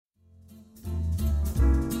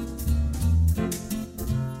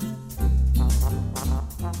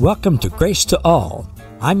Welcome to Grace to All.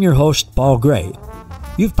 I'm your host, Paul Gray.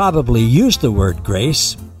 You've probably used the word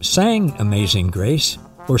grace, sang Amazing Grace,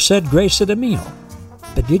 or said grace at a meal.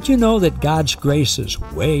 But did you know that God's grace is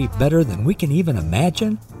way better than we can even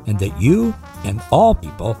imagine, and that you and all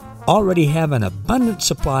people already have an abundant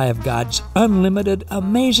supply of God's unlimited,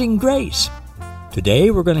 amazing grace? Today,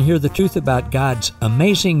 we're going to hear the truth about God's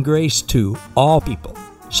amazing grace to all people.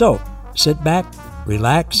 So, sit back,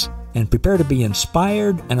 relax, and prepare to be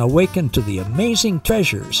inspired and awakened to the amazing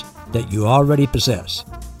treasures that you already possess.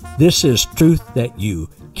 This is truth that you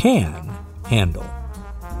can handle.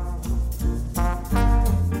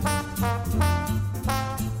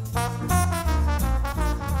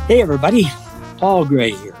 Hey everybody, Paul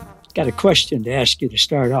Gray here. Got a question to ask you to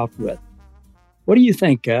start off with. What do you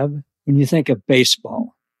think of when you think of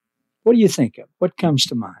baseball? What do you think of? What comes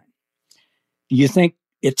to mind? Do you think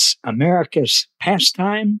it's America's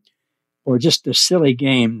pastime or just a silly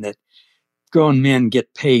game that grown men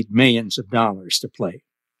get paid millions of dollars to play?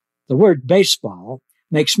 The word baseball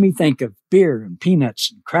makes me think of beer and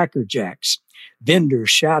peanuts and Cracker Jacks,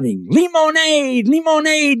 vendors shouting, "Lemonade,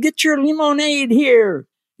 lemonade, get your lemonade here."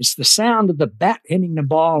 It's the sound of the bat hitting the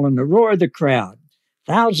ball and the roar of the crowd.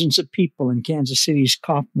 Thousands of people in Kansas City's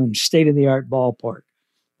Kauffman state-of-the-art ballpark,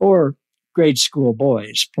 or grade school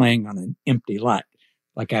boys playing on an empty lot,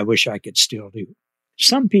 like I wish I could still do.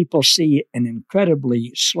 Some people see an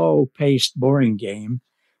incredibly slow-paced, boring game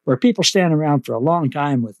where people stand around for a long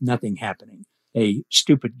time with nothing happening, a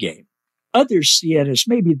stupid game. Others see it as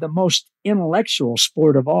maybe the most intellectual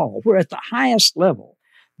sport of all, where at the highest level,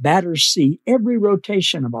 batters see every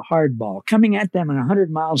rotation of a hard ball coming at them at 100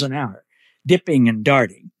 miles an hour, dipping and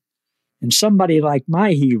darting. And somebody like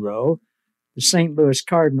my hero, the St. Louis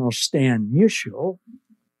Cardinals' Stan Musial,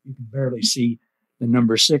 you can barely see the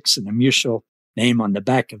number 6 and the Musial name on the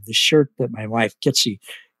back of the shirt that my wife Kitsy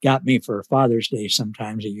got me for Father's Day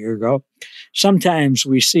sometimes a year ago. Sometimes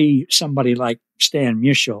we see somebody like Stan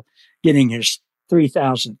Musial getting his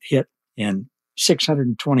 3,000th hit and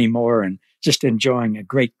 620 more and just enjoying a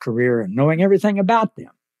great career and knowing everything about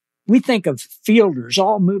them. We think of fielders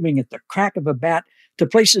all moving at the crack of a bat to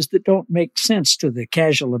places that don't make sense to the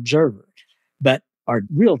casual observer, but are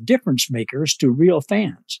real difference makers to real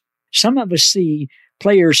fans. Some of us see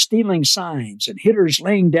players stealing signs and hitters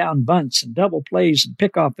laying down bunts and double plays and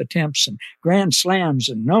pickoff attempts and grand slams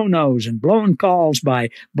and no-nos and blown calls by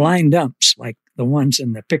blind umps like the ones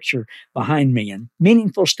in the picture behind me, and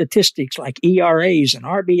meaningful statistics like ERAs and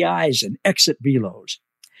RBIs and exit velos.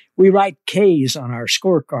 We write Ks on our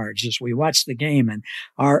scorecards as we watch the game, and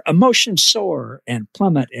our emotions soar and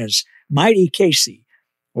plummet as Mighty Casey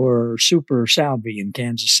or Super Salvi in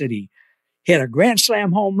Kansas City hit a grand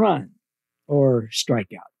slam home run or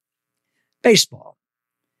strikeout. Baseball,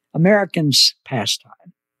 Americans'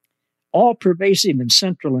 pastime, all pervasive in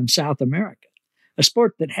Central and South America. A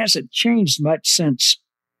sport that hasn't changed much since,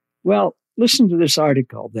 well, listen to this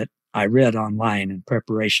article that I read online in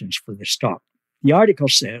preparations for this talk. The article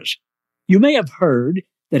says, "You may have heard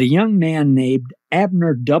that a young man named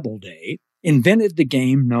Abner Doubleday invented the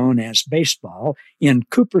game known as baseball in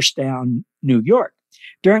Cooperstown, New York,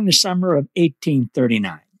 during the summer of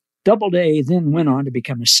 1839. Doubleday then went on to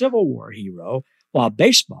become a Civil War hero, while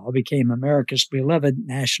baseball became America's beloved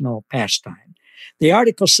national pastime." The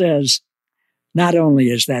article says, not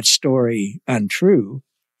only is that story untrue,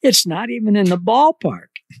 it's not even in the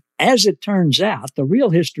ballpark. As it turns out, the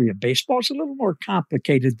real history of baseball is a little more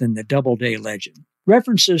complicated than the Doubleday legend.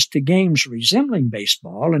 References to games resembling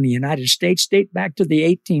baseball in the United States date back to the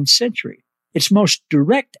 18th century. Its most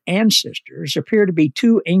direct ancestors appear to be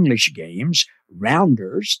two English games,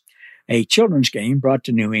 rounders, a children's game brought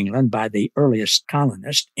to New England by the earliest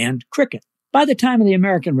colonists, and cricket. By the time of the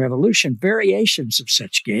American Revolution, variations of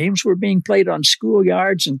such games were being played on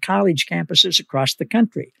schoolyards and college campuses across the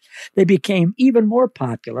country. They became even more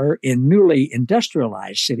popular in newly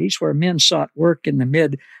industrialized cities where men sought work in the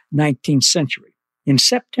mid-19th century. In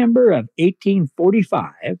September of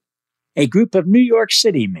 1845, a group of New York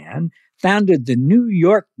City men founded the New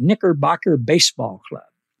York Knickerbocker Baseball Club.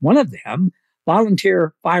 One of them,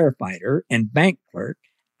 volunteer firefighter and bank clerk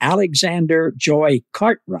Alexander Joy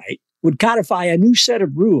Cartwright, would codify a new set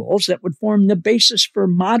of rules that would form the basis for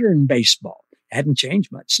modern baseball. Hadn't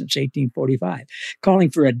changed much since 1845,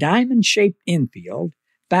 calling for a diamond-shaped infield,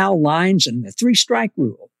 foul lines, and the three-strike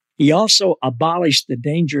rule. He also abolished the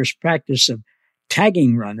dangerous practice of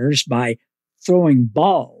tagging runners by throwing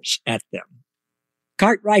balls at them.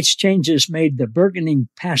 Cartwright's changes made the burgeoning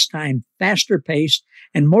pastime faster-paced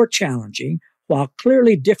and more challenging, while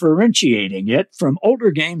clearly differentiating it from older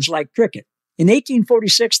games like cricket. In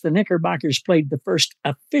 1846, the Knickerbockers played the first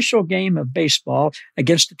official game of baseball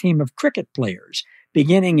against a team of cricket players,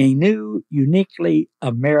 beginning a new, uniquely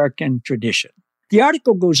American tradition. The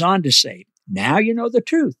article goes on to say, now you know the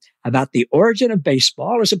truth about the origin of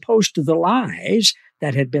baseball as opposed to the lies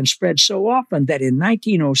that had been spread so often that in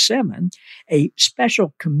 1907, a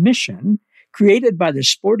special commission created by the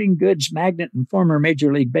sporting goods magnate and former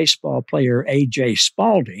Major League Baseball player A.J.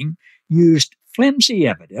 Spalding used flimsy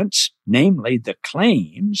evidence, namely the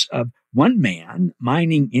claims of one man,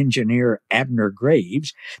 mining engineer Abner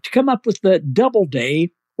Graves, to come up with the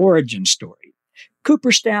Doubleday origin story.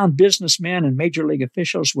 Cooperstown businessmen and major league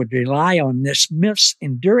officials would rely on this myth's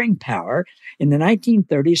enduring power in the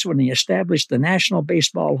 1930s when they established the National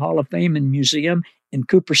Baseball Hall of Fame and Museum in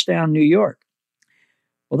Cooperstown, New York.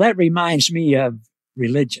 Well, that reminds me of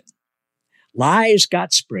religion. Lies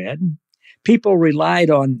got spread. People relied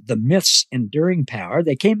on the myth's enduring power.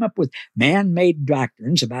 They came up with man-made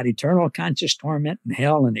doctrines about eternal conscious torment and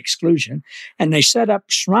hell and exclusion, and they set up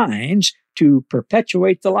shrines to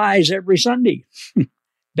perpetuate the lies every Sunday.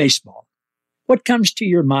 Baseball. What comes to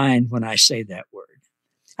your mind when I say that word?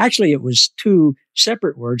 Actually, it was two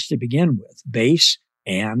separate words to begin with, base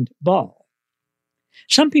and ball.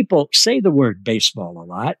 Some people say the word baseball a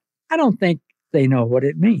lot. I don't think they know what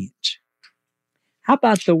it means. How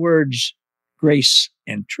about the words grace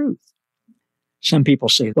and truth? Some people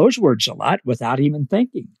say those words a lot without even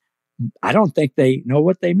thinking. I don't think they know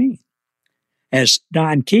what they mean. As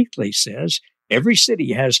Don Keathley says, every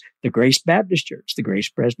city has the Grace Baptist Church, the Grace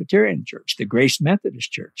Presbyterian Church, the Grace Methodist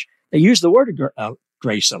Church. They use the word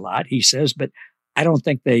grace a lot, he says, but I don't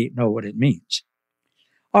think they know what it means.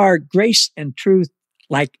 Are grace and truth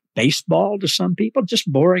like baseball to some people? Just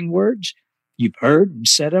boring words you've heard and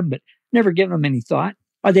said them, but never given them any thought?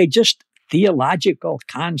 Are they just theological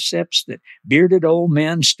concepts that bearded old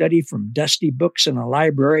men study from dusty books in a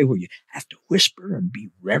library where you have to whisper and be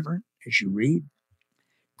reverent as you read?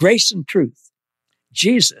 Grace and truth.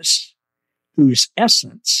 Jesus, whose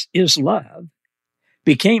essence is love,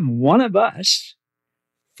 became one of us,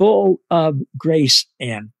 full of grace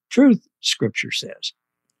and truth, Scripture says.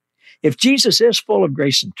 If Jesus is full of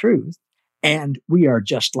grace and truth, and we are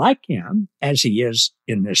just like him as he is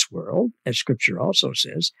in this world, as Scripture also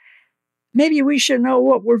says, maybe we should know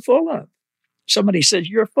what we're full of. Somebody says,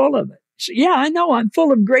 you're full of it. So, yeah, I know I'm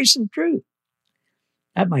full of grace and truth.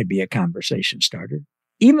 That might be a conversation starter.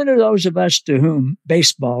 Even to those of us to whom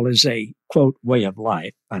baseball is a, quote, way of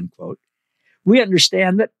life, unquote, we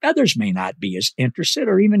understand that others may not be as interested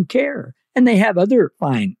or even care, and they have other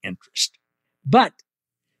fine interests. But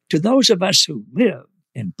to those of us who live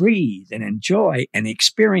and breathe and enjoy and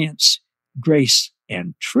experience grace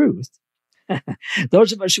and truth,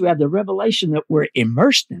 those of us who have the revelation that we're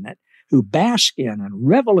immersed in it, who bask in and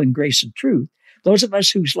revel in grace and truth, those of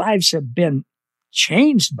us whose lives have been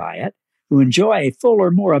changed by it, who enjoy a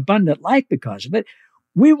fuller, more abundant life because of it,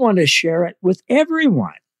 we want to share it with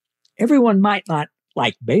everyone. Everyone might not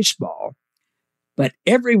like baseball, but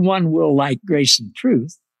everyone will like grace and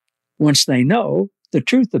truth once they know the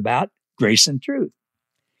truth about grace and truth.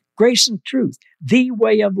 Grace and truth, the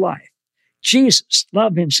way of life. Jesus,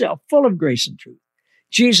 love himself, full of grace and truth.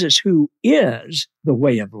 Jesus, who is the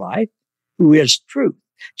way of life, who is truth.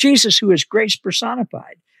 Jesus, who is grace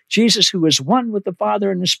personified. Jesus, who is one with the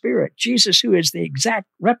Father and the Spirit. Jesus, who is the exact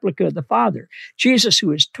replica of the Father. Jesus,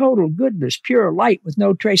 who is total goodness, pure light with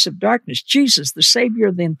no trace of darkness. Jesus, the Savior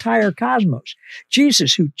of the entire cosmos.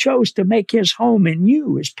 Jesus, who chose to make his home in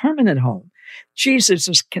you, his permanent home. Jesus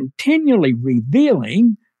is continually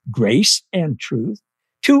revealing grace and truth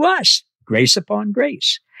to us, grace upon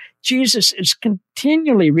grace. Jesus is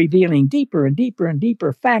continually revealing deeper and deeper and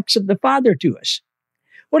deeper facts of the Father to us.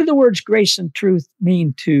 What do the words grace and truth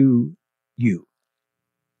mean to you?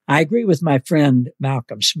 I agree with my friend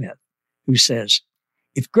Malcolm Smith, who says,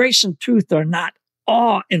 if grace and truth are not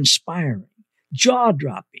awe-inspiring,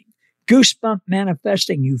 jaw-dropping, goosebump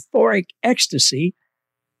manifesting euphoric ecstasy,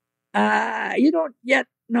 you don't yet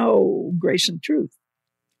know grace and truth.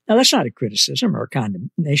 Now, that's not a criticism or a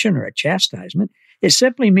condemnation or a chastisement. It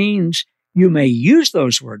simply means you may use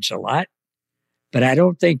those words a lot, but I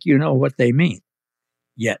don't think you know what they mean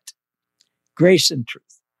yet. Grace and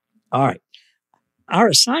truth. All right. Our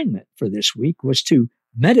assignment for this week was to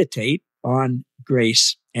meditate on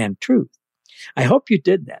grace and truth. I hope you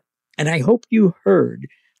did that. And I hope you heard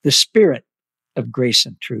the Spirit of grace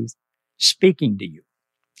and truth speaking to you.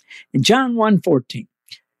 In John 1:14,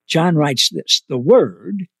 John writes this, the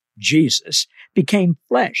Word, Jesus, became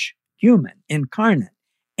flesh, human, incarnate,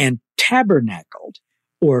 and tabernacled,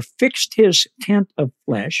 or fixed his tent of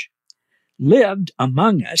flesh, lived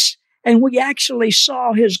among us, And we actually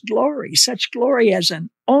saw his glory, such glory as an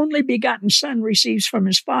only begotten Son receives from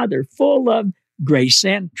his Father, full of grace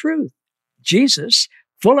and truth. Jesus,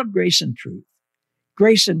 full of grace and truth.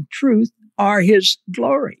 Grace and truth are his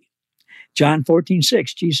glory. John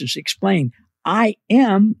 14:6, Jesus explained, I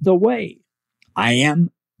am the way, I am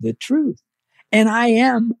the truth, and I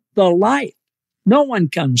am the life. No one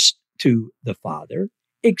comes to the Father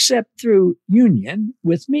except through union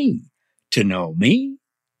with me. To know me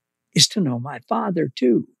is to know my Father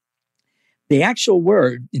too. The actual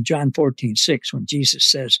word in John 14:6, when Jesus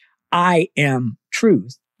says, I am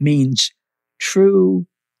truth, means true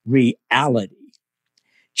reality.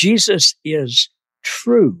 Jesus is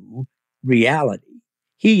true reality.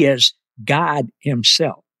 He is God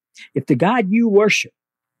himself. If the God you worship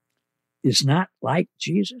is not like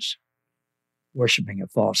Jesus, worshiping a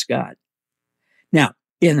false God. Now,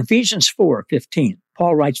 in Ephesians 4:15,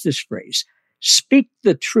 Paul writes this phrase, speak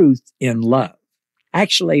the truth in love.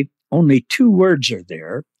 Actually, only two words are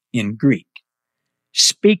there in Greek.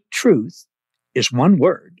 Speak truth is one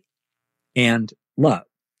word, and love.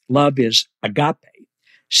 Love is agape.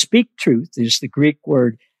 Speak truth is the Greek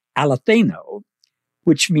word aletheno,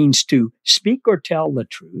 which means to speak or tell the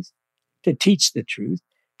truth, to teach the truth,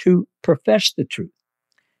 to profess the truth.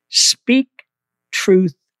 Speak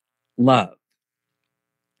truth, love.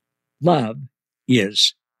 Love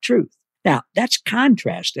is truth. Now, that's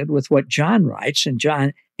contrasted with what John writes in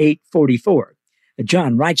John 8:44.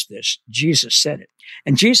 John writes this, Jesus said it.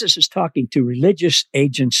 And Jesus is talking to religious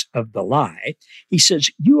agents of the lie. He says,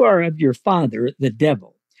 you are of your father, the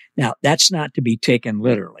devil. Now, that's not to be taken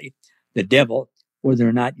literally. The devil, whether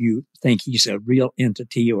or not you think he's a real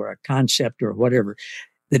entity or a concept or whatever,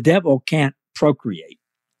 the devil can't procreate.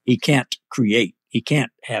 He can't create. He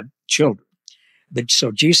can't have children.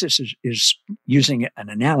 So Jesus is using an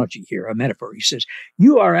analogy here, a metaphor. He says,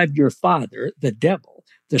 you are of your father, the devil,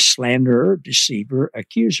 the slanderer, deceiver,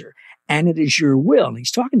 accuser. And it is your will. And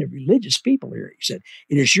he's talking to religious people here. He said,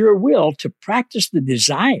 it is your will to practice the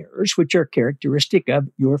desires which are characteristic of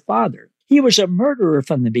your father. He was a murderer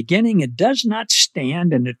from the beginning and does not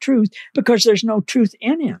stand in the truth because there's no truth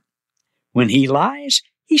in him. When he lies,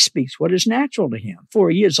 he speaks what is natural to him, for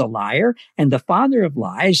he is a liar and the father of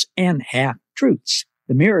lies and half-truths.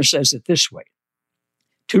 The Mirror says it this way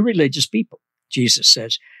to religious people. Jesus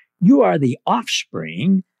says, you are the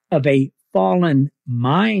offspring of a fallen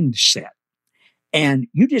mindset, and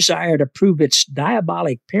you desire to prove its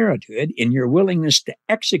diabolic parenthood in your willingness to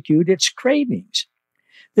execute its cravings.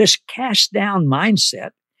 This cast-down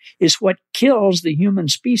mindset is what kills the human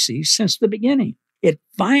species since the beginning. It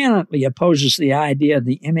violently opposes the idea of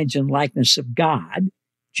the image and likeness of God,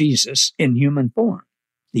 Jesus, in human form.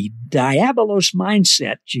 The diabolos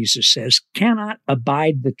mindset, Jesus says, cannot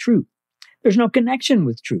abide the truth. There's no connection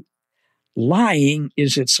with truth. Lying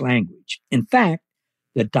is its language. In fact,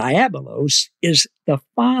 the diabolos is the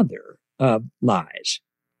father of lies.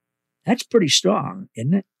 That's pretty strong,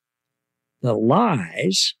 isn't it? The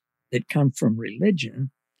lies that come from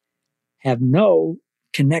religion have no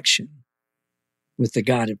connection with the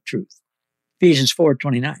God of truth. Ephesians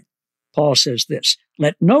 4:29, Paul says this,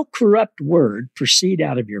 let no corrupt word proceed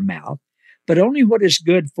out of your mouth, but only what is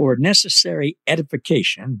good for necessary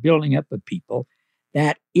edification, building up a people,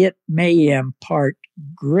 that it may impart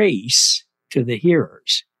grace to the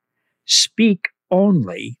hearers. Speak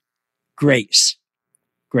only grace.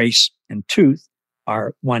 Grace and truth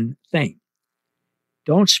are one thing.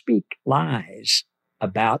 Don't speak lies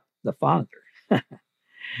about the Father.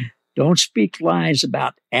 Don't speak lies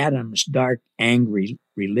about Adam's dark, angry,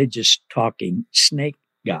 religious, talking snake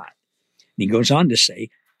God. And he goes on to say,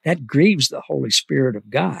 that grieves the Holy Spirit of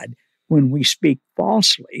God when we speak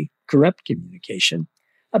falsely, corrupt communication,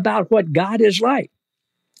 about what God is like.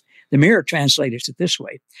 The Mirror translates it this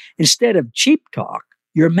way. Instead of cheap talk,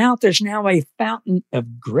 your mouth is now a fountain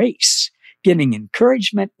of grace, giving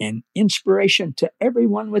encouragement and inspiration to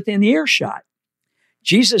everyone within earshot.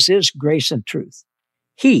 Jesus is grace and truth.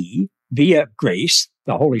 He, via grace,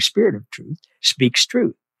 the Holy Spirit of truth, speaks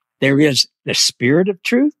truth. There is the Spirit of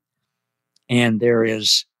truth, and there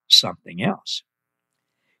is something else.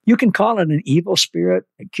 You can call it an evil spirit,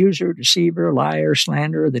 accuser, deceiver, liar,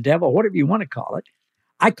 slanderer, the devil, whatever you want to call it.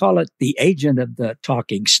 I call it the agent of the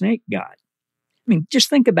talking snake God. I mean, just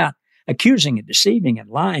think about accusing and deceiving and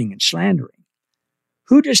lying and slandering.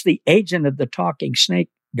 Who does the agent of the talking snake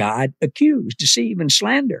God accuse, deceive, and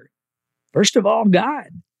slander? First of all,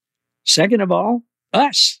 God. Second of all,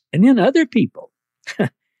 us, and then other people.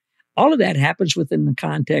 All of that happens within the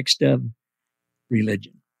context of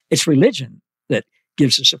religion. It's religion that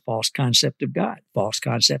gives us a false concept of God, false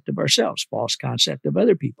concept of ourselves, false concept of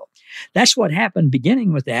other people. That's what happened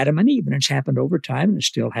beginning with Adam and Eve, and it's happened over time and it's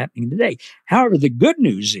still happening today. However, the good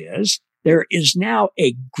news is there is now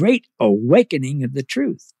a great awakening of the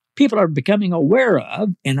truth. People are becoming aware of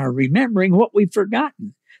and are remembering what we've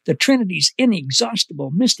forgotten. The Trinity's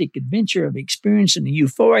inexhaustible mystic adventure of experiencing the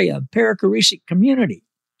euphoria of perichoretic community.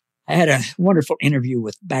 I had a wonderful interview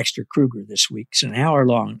with Baxter Kruger this week. It's an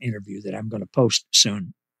hour-long interview that I'm going to post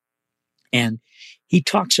soon. And he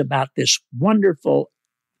talks about this wonderful,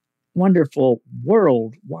 wonderful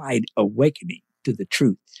worldwide awakening to the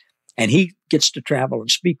truth. And he gets to travel and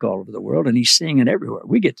speak all over the world, and he's seeing it everywhere.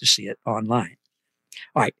 We get to see it online.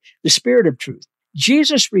 All right, the Spirit of truth.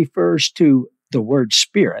 Jesus refers to the word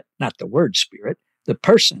Spirit, not the word Spirit, the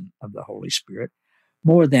person of the Holy Spirit,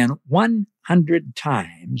 more than 100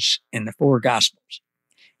 times in the four Gospels.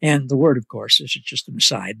 And the word, of course, this is just an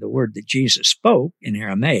aside, the word that Jesus spoke in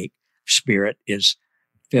Aramaic, Spirit, is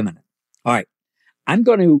feminine. All right, I'm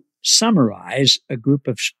going to summarize a group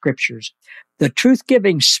of scriptures. The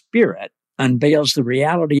truth-giving Spirit unveils the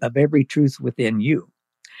reality of every truth within you.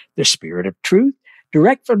 The Spirit of truth,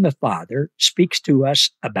 direct from the Father, speaks to us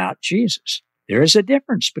about Jesus. There is a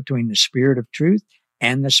difference between the Spirit of truth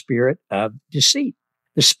and the spirit of deceit.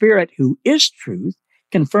 The Spirit who is truth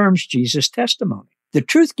confirms Jesus' testimony. The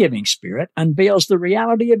truth-giving Spirit unveils the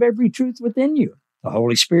reality of every truth within you. The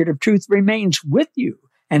Holy Spirit of truth remains with you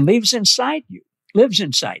and lives inside you.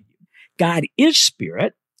 God is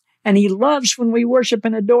Spirit, and He loves when we worship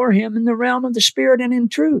and adore Him in the realm of the Spirit and in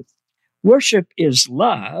truth. Worship is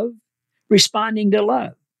love, responding to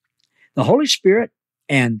love. The Holy Spirit,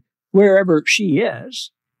 and wherever she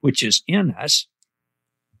is, which is in us,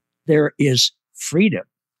 there is freedom.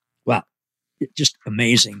 Wow, just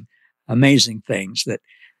amazing, amazing things that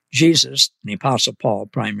Jesus and the Apostle Paul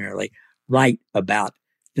primarily write about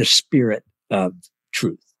the Spirit of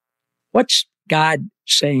truth. What's God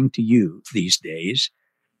saying to you these days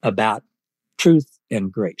about truth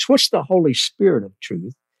and grace? What's the Holy Spirit of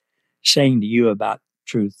truth saying to you about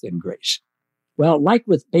truth and grace? Well, like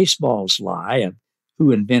with baseball's lie of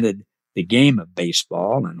who invented the game of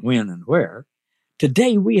baseball and when and where,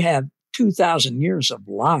 today we have 2,000 years of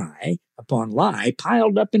lie upon lie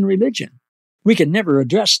piled up in religion. We can never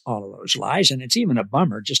address all of those lies, and it's even a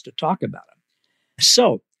bummer just to talk about them.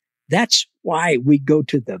 So that's why we go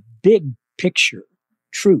to the big picture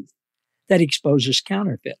truth that exposes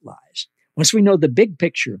counterfeit lies. Once we know the big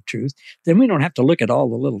picture of truth, then we don't have to look at all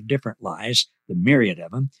the little different lies, the myriad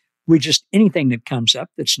of them. We just, anything that comes up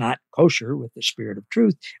that's not kosher with the Spirit of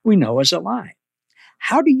truth, we know as a lie.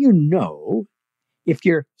 How do you know if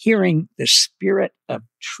you're hearing the Spirit of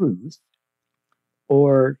truth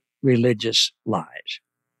or religious lies?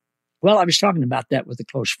 Well, I was talking about that with a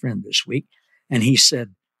close friend this week, and he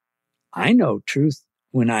said, I know truth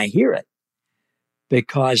when I hear it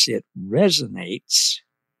because it resonates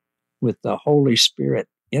with the Holy Spirit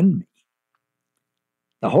in me.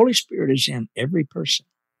 The Holy Spirit is in every person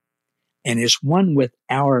and is one with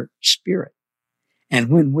our spirit. And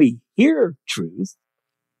when we hear truth,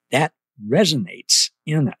 that resonates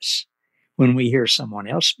in us. When we hear someone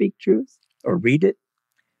else speak truth or read it,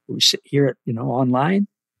 or we hear it, online,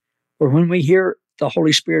 or when we hear the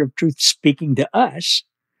Holy Spirit of truth speaking to us,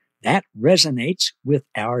 that resonates with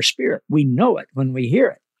our spirit. We know it when we hear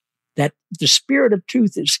it, that the Spirit of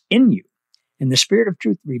truth is in you, and the Spirit of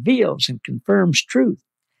truth reveals and confirms truth.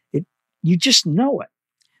 You just know it.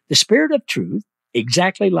 The Spirit of truth,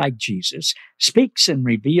 exactly like Jesus, speaks and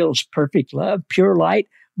reveals perfect love, pure light,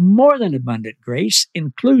 more than abundant grace,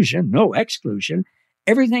 inclusion, no exclusion.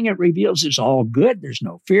 Everything it reveals is all good. There's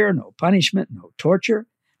no fear, no punishment, no torture,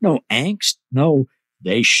 no angst, no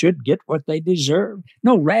they should get what they deserve,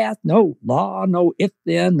 no wrath, no law, no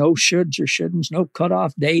if-then, no shoulds or shouldn'ts, no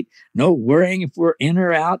cutoff date, no worrying if we're in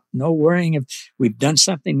or out, no worrying if we've done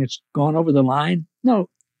something that's gone over the line. No,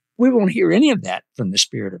 we won't hear any of that from the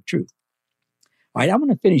Spirit of truth. All right, I'm going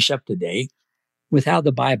to finish up today with how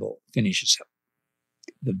the Bible finishes up.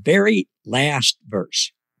 The very last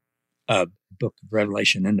verse of the book of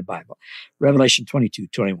Revelation in the Bible, Revelation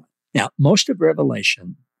 22:21. Now, most of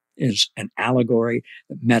Revelation is an allegory,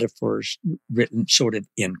 metaphors written sort of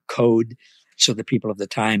in code so the people of the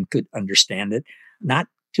time could understand it, not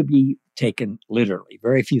to be taken literally.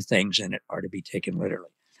 Very few things in it are to be taken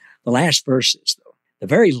literally. The last verses, though, the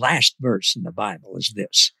very last verse in the Bible is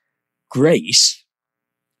this: grace,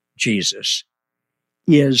 Jesus,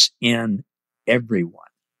 is in everyone.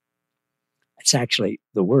 It's actually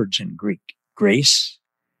the words in Greek. Grace,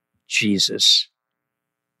 Jesus,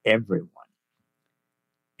 everyone.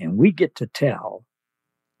 And we get to tell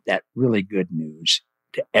that really good news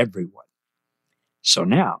to everyone. So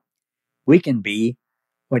now we can be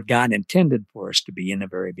what God intended for us to be in the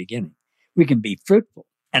very beginning. We can be fruitful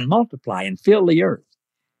and multiply and fill the earth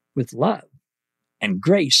with love and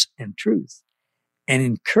grace and truth, and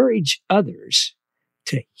encourage others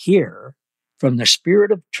to hear from the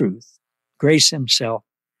Spirit of truth, grace Himself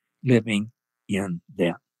living in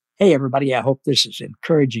them. Hey, everybody, I hope this is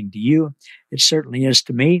encouraging to you. It certainly is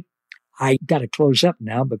to me. I got to close up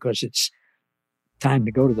now because it's time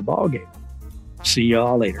to go to the ball game. See you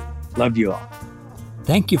all later. Love you all.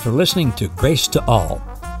 Thank you for listening to Grace to All.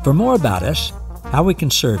 For more about us, how we can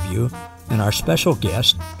serve you, and our special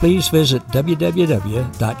guest, please visit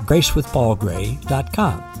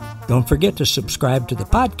www.gracewithpaulgray.com. Don't forget to subscribe to the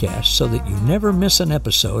podcast so that you never miss an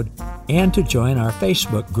episode, and to join our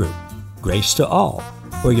Facebook group, Grace to All,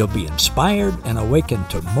 where you'll be inspired and awakened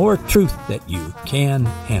to more truth that you can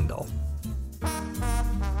handle.